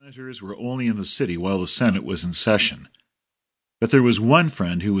senators were only in the city while the Senate was in session. But there was one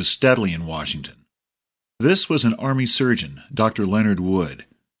friend who was steadily in Washington. This was an Army surgeon, Dr. Leonard Wood.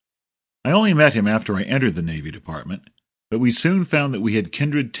 I only met him after I entered the Navy Department, but we soon found that we had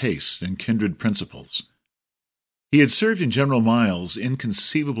kindred tastes and kindred principles. He had served in General Miles'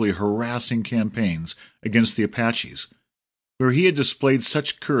 inconceivably harassing campaigns against the Apaches, where he had displayed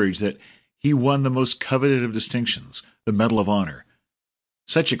such courage that he won the most coveted of distinctions, the Medal of Honor.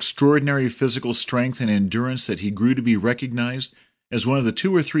 Such extraordinary physical strength and endurance that he grew to be recognized as one of the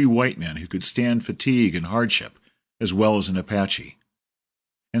 2 or 3 white men who could stand fatigue and hardship as well as an Apache.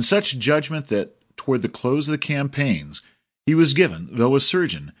 And such judgment that, toward the close of the campaigns, he was given, though a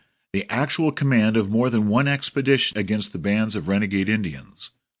surgeon, the actual command of more than one expedition against the bands of renegade Indians.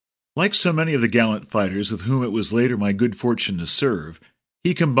 Like so many of the gallant fighters with whom it was later my good fortune to serve,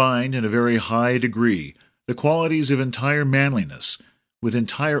 he combined in a very high degree the qualities of entire manliness with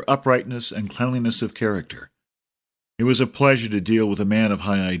entire uprightness and cleanliness of character. It was a pleasure to deal with a man of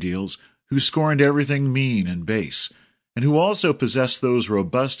high ideals who scorned everything mean and base, and who also possessed those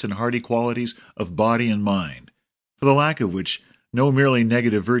robust and hardy qualities of body and mind, for the lack of which no merely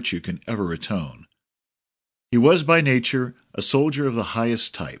negative virtue can ever atone. He was by nature a soldier of the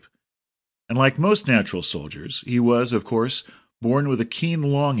highest type, and like most natural soldiers, he was, of course, born with a keen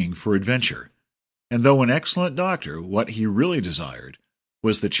longing for adventure, and though an excellent doctor, what he really desired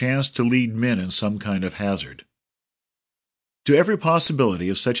was the chance to lead men in some kind of hazard. To every possibility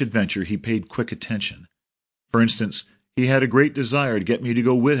of such adventure he paid quick attention. For instance, he had a great desire to get me to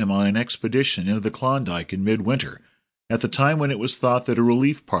go with him on an expedition into the Klondike in midwinter, at the time when it was thought that a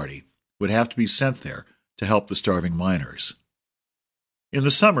relief party would have to be sent there to help the starving miners. In the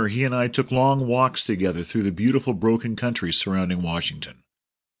summer, he and I took long walks together through the beautiful broken country surrounding Washington.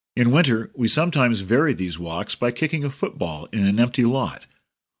 In winter, we sometimes varied these walks by kicking a football in an empty lot,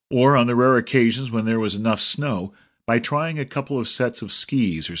 or on the rare occasions when there was enough snow, by trying a couple of sets of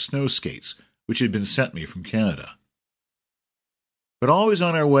skis or snow skates which had been sent me from Canada. But always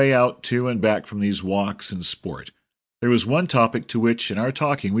on our way out to and back from these walks and sport, there was one topic to which, in our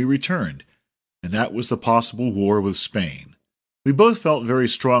talking, we returned, and that was the possible war with Spain. We both felt very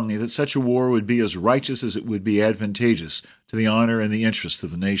strongly that such a war would be as righteous as it would be advantageous to the honor and the interests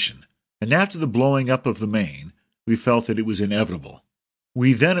of the nation, and after the blowing up of the Maine, we felt that it was inevitable.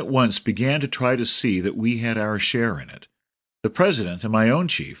 We then at once began to try to see that we had our share in it. The President and my own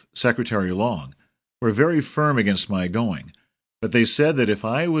chief, Secretary Long, were very firm against my going, but they said that if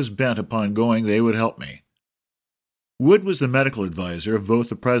I was bent upon going, they would help me. Wood was the medical adviser of both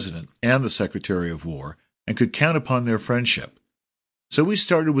the President and the Secretary of War, and could count upon their friendship. So we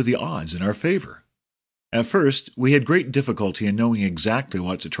started with the odds in our favor. At first, we had great difficulty in knowing exactly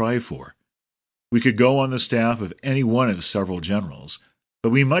what to try for. We could go on the staff of any one of several generals, but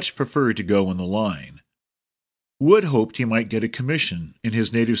we much preferred to go in the line. Wood hoped he might get a commission in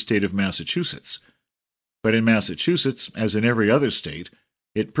his native state of Massachusetts, but in Massachusetts, as in every other state,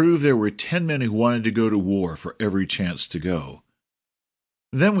 it proved there were 10 men who wanted to go to war for every chance to go.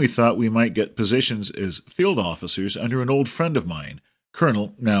 Then we thought we might get positions as field officers under an old friend of mine,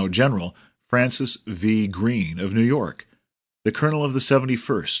 Colonel, now General, Francis V. Greene of New York, the colonel of the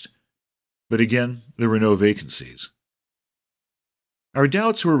 71st. But again, there were no vacancies. Our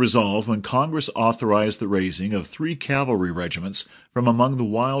doubts were resolved when Congress authorized the raising of 3 cavalry regiments from among the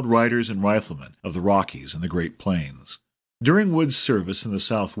wild riders and riflemen of the Rockies and the Great Plains. During Wood's service in the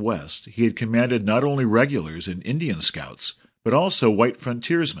Southwest, he had commanded not only regulars and Indian scouts, but also white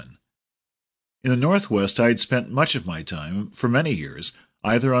frontiersmen. In the Northwest, I had spent much of my time, for many years,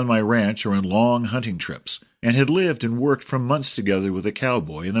 either on my ranch or on long hunting trips, and had lived and worked for months together with the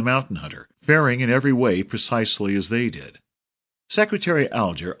cowboy and the mountain hunter, faring in every way precisely as they did. Secretary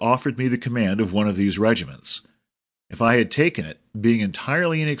Alger offered me the command of one of these regiments. If I had taken it, being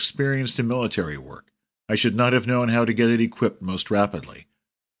entirely inexperienced in military work, I should not have known how to get it equipped most rapidly,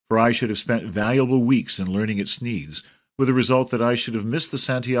 for I should have spent valuable weeks in learning its needs, with the result that I should have missed the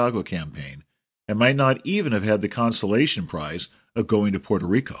Santiago campaign, and might not even have had the consolation prize of going to Puerto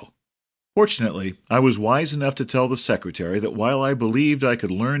Rico. Fortunately, I was wise enough to tell the secretary that while I believed I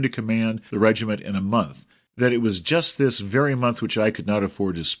could learn to command the regiment in a month, that it was just this very month which I could not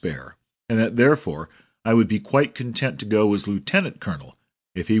afford to spare, and that therefore I would be quite content to go as lieutenant colonel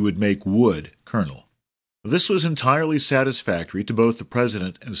if he would make Wood colonel. This was entirely satisfactory to both the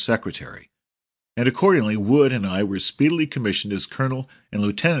President and Secretary, and accordingly Wood and I were speedily commissioned as colonel and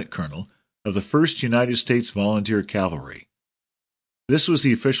lieutenant colonel of the 1st United States Volunteer Cavalry. This was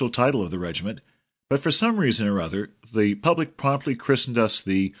the official title of the regiment, but for some reason or other the public promptly christened us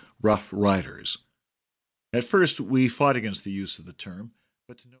the Rough Riders. At first we fought against the use of the term, but to no